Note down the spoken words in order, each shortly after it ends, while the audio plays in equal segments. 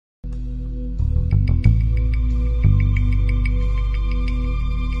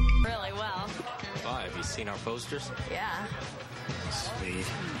posters? Yeah. Sweet.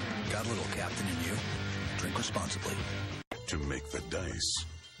 Got a little captain in you. Drink responsibly. To make the dice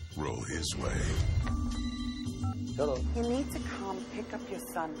roll his way. Hello. You need to come pick up your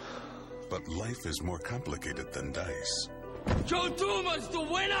son. But life is more complicated than dice. Joe Duma's the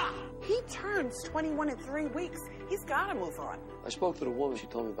winner! He turns 21 in 3 weeks. He's got to move on. I spoke to the woman. She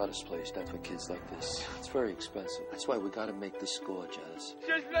told me about his place. That's for kids like this. It's very expensive. That's why we got to make this score, Chazz.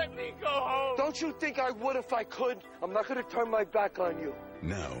 Just let me go home! Don't you think I would if I could? I'm not going to turn my back on you.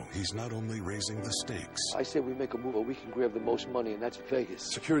 Now, he's not only raising the stakes. I say we make a move where we can grab the most money, and that's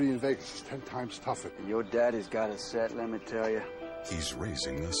Vegas. Security in Vegas is 10 times tougher. Your daddy's got it set, let me tell you. He's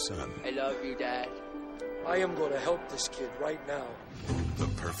raising the sun. I love you, Dad. I am going to help this kid right now. The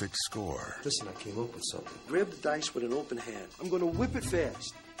perfect score. Listen, I came up with something. Grab the dice with an open hand. I'm going to whip it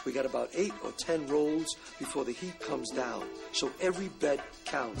fast. We got about 8 or 10 rolls before the heat comes down. So every bet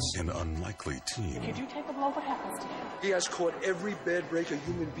counts. An unlikely team. If you do take a blow, what happens to him? He has caught every bad break a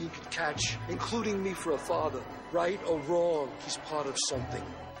human being could catch, including me for a father. Right or wrong, he's part of something.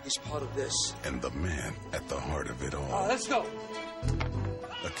 He's part of this. And the man at the heart of it all. Let's go.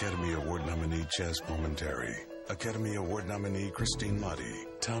 Academy Award nominee Chazz Palminteri. Academy Award nominee Christine Lahti.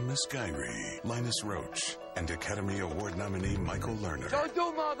 Thomas Guiry. Linus Roach. And Academy Award nominee Michael Lerner. Joe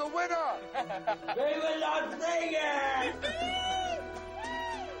Duma, the winner! They will not sing it!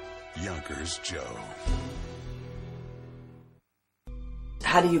 Yonkers Joe.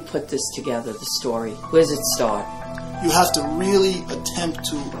 How do you put this together, the story? Where does it start? You have to really attempt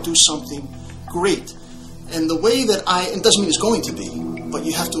to do something great. And the way that it doesn't mean it's going to be, but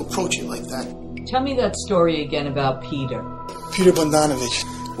you have to approach it like that. Tell me that story again about Peter. Peter Bondanovich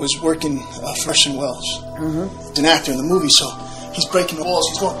was working Fresh and Wells. He's an actor in the movie, so he's breaking the walls.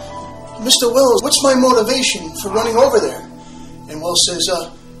 He's going, Mr. Wells, what's my motivation for running over there? And Wells says,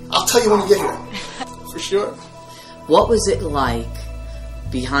 I'll tell you when you get here. For sure. What was it like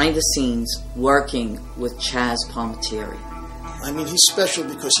behind the scenes working with Chazz Palminteri? I mean, he's special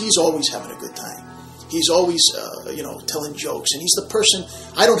because he's always having a good time. He's always, telling jokes. And he's the person,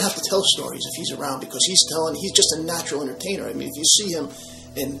 I don't have to tell stories if he's around because he's just a natural entertainer. I mean, if you see him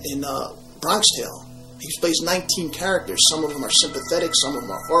in Bronx Tale, he plays 19 characters. Some of them are sympathetic, some of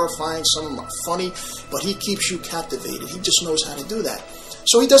them are horrifying, some of them are funny, but he keeps you captivated. He just knows how to do that.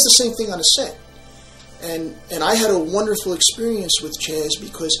 So he does the same thing on a set. And I had a wonderful experience with Chazz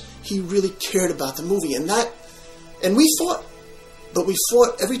because he really cared about the movie. And we fought. But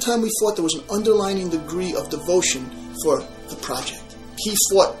every time we fought, there was an underlying degree of devotion for the project. He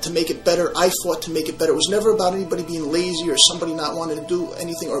fought to make it better. I fought to make it better. It was never about anybody being lazy or somebody not wanting to do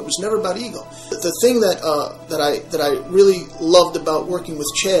anything, or it was never about ego. The thing that I really loved about working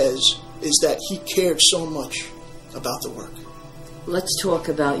with Chazz is that he cared so much about the work. Let's talk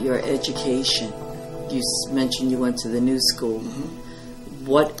about your education. You mentioned you went to the New School. Mm-hmm.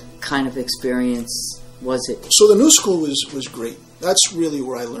 What kind of experience was it? So the New School was great. That's really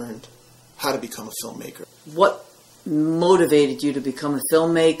where I learned how to become a filmmaker. What motivated you to become a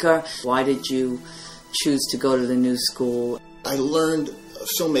filmmaker? Why did you choose to go to the New School? I learned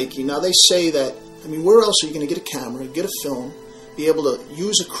filmmaking. Now they say that, where else are you going to get a camera, get a film, be able to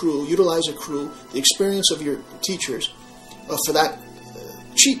use a crew, utilize a crew, the experience of your teachers for that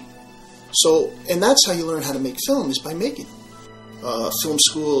cheap. So, and that's how you learn how to make film, is by making it. Film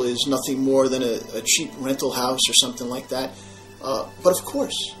school is nothing more than a cheap rental house or something like that. But of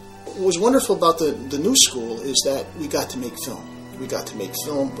course, what was wonderful about the New School is that we got to make film. We got to make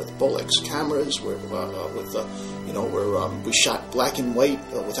film with Bolex cameras, where we shot black and white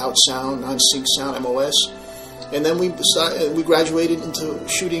without sound, non-sync sound, MOS, and then we graduated into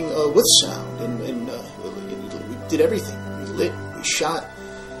shooting with sound, and we did everything. We lit, we shot,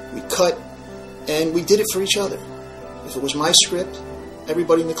 we cut, and we did it for each other. If it was my script,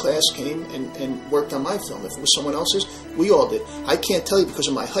 everybody in the class came and worked on my film. If it was someone else's, we all did. I can't tell you because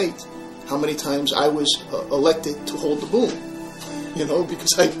of my height how many times I was elected to hold the boom,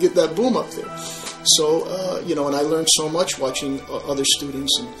 because I could get that boom up there. So, and I learned so much watching other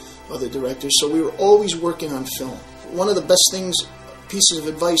students and other directors. So we were always working on film. One of the best pieces of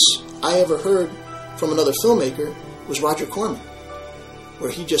advice I ever heard from another filmmaker was Roger Corman,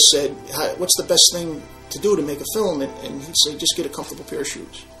 where he just said, what's the best thing to do to make a film? And he'd say, just get a comfortable pair of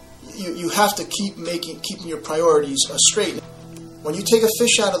shoes. You have to keeping your priorities straight. When you take a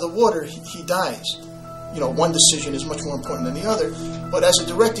fish out of the water, he dies. One decision is much more important than the other. But as a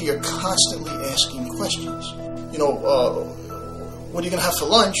director, you're constantly asking questions. What are you going to have for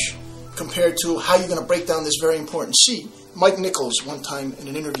lunch compared to how you're going to break down this very important scene? Mike Nichols, one time in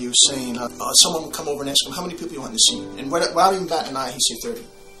an interview, saying someone would come over and ask him, how many people you want in the scene? And without even batting an eye, he'd say 30.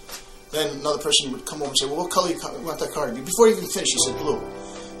 Then another person would come over and say, well, what color you want that car to be? Before he even finished, he said blue.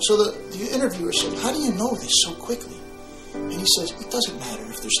 So the interviewer said, how do you know this so quickly? And he says, it doesn't matter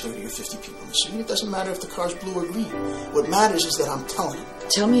if there's 30 or 50 people in the scene. It doesn't matter if the car's blue or green. What matters is that I'm telling him.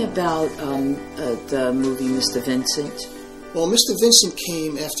 Tell me about the movie Mr. Vincent. Well, Mr. Vincent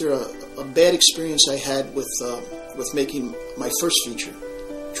came after a bad experience I had with making my first feature,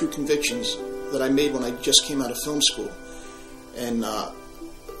 True Convictions, that I made when I just came out of film school. And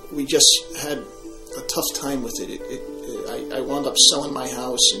we just had a tough time with it. I wound up selling my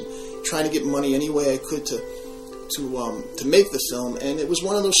house and trying to get money any way I could to make the film. And it was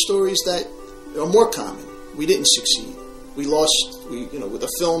one of those stories that are more common. We didn't succeed. We lost. With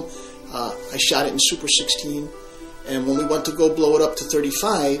the film, I shot it in Super 16, and when we went to go blow it up to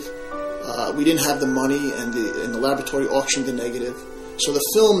 35, we didn't have the money, and the laboratory auctioned the negative. So the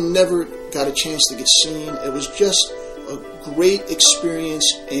film never got a chance to get seen. It was just a great experience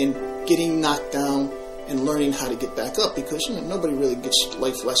in getting knocked down and learning how to get back up, because nobody really gets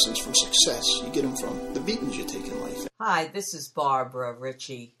life lessons from success. You get them from the beatings you take in life. Hi, this is Barbara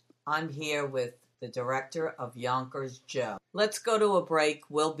Ricci. I'm here with the director of Yonkers Joe. Let's go to a break.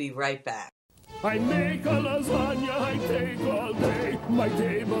 We'll be right back. I make a lasagna, I take all day. My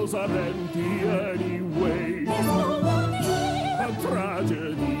tables are empty anyway. A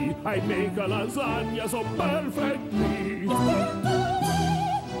tragedy, I make a lasagna so perfectly.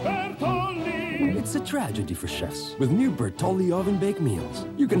 It's a tragedy for chefs. With new Bertolli oven-baked meals,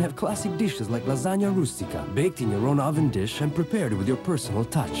 you can have classic dishes like lasagna rustica, baked in your own oven dish and prepared with your personal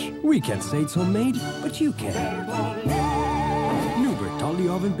touch. We can't say it's homemade, but you can. New Bertolli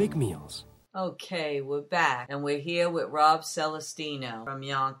oven-baked meals. Okay, we're back, and we're here with Rob Celestino from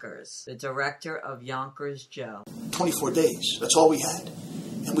Yonkers, the director of Yonkers Joe. 24 days, that's all we had.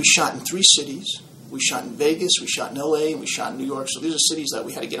 And we shot in 3 cities. We shot in Vegas, we shot in LA, and we shot in New York. So these are cities that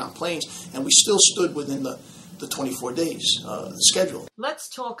we had to get on planes, and we still stood within the 24 days schedule. Let's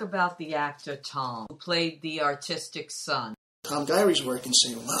talk about the actor Tom, who played the artistic son. Tom Guiry's work and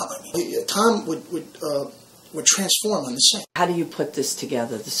saying, wow, Tom would transform on the set. How do you put this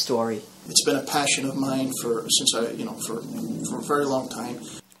together, the story? It's been a passion of mine for a very long time.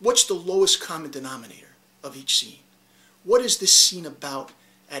 What's the lowest common denominator of each scene? What is this scene about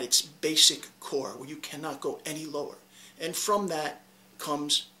at its basic core, where you cannot go any lower? And from that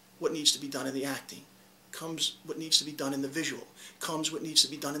comes what needs to be done in the acting, comes what needs to be done in the visual, comes what needs to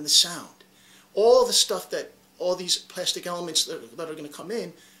be done in the sound. All the stuff that, all these plastic elements that are going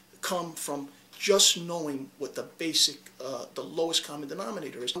to come from just knowing what the basic, the lowest common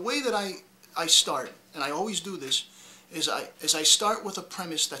denominator is. The way that I start, and I always do this, is I start with a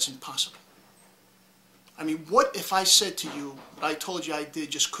premise that's impossible. I mean, what if I said to you, what I told you I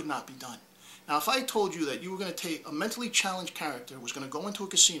did just could not be done? Now, if I told you that you were going to take a mentally challenged character, was going to go into a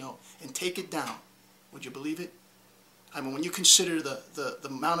casino and take it down, would you believe it? I mean, when you consider the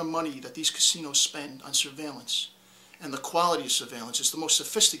amount of money that these casinos spend on surveillance and the quality of surveillance, it's the most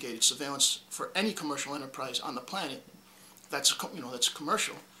sophisticated surveillance for any commercial enterprise on the planet. That's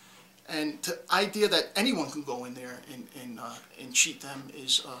commercial. And the idea that anyone can go in there and cheat them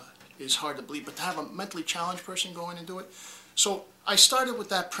is hard to believe, but to have a mentally challenged person go in and do it. So I started with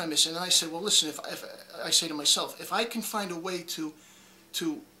that premise, and then I said, well, listen, if I say to myself, if I can find a way to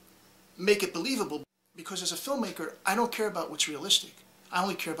make it believable, because as a filmmaker, I don't care about what's realistic. I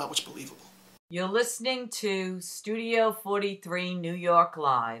only care about what's believable. You're listening to Studio 43 New York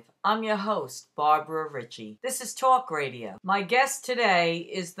Live. I'm your host, Barbara Ricci. This is Talk Radio. My guest today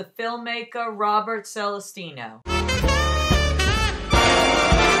is the filmmaker Robert Celestino.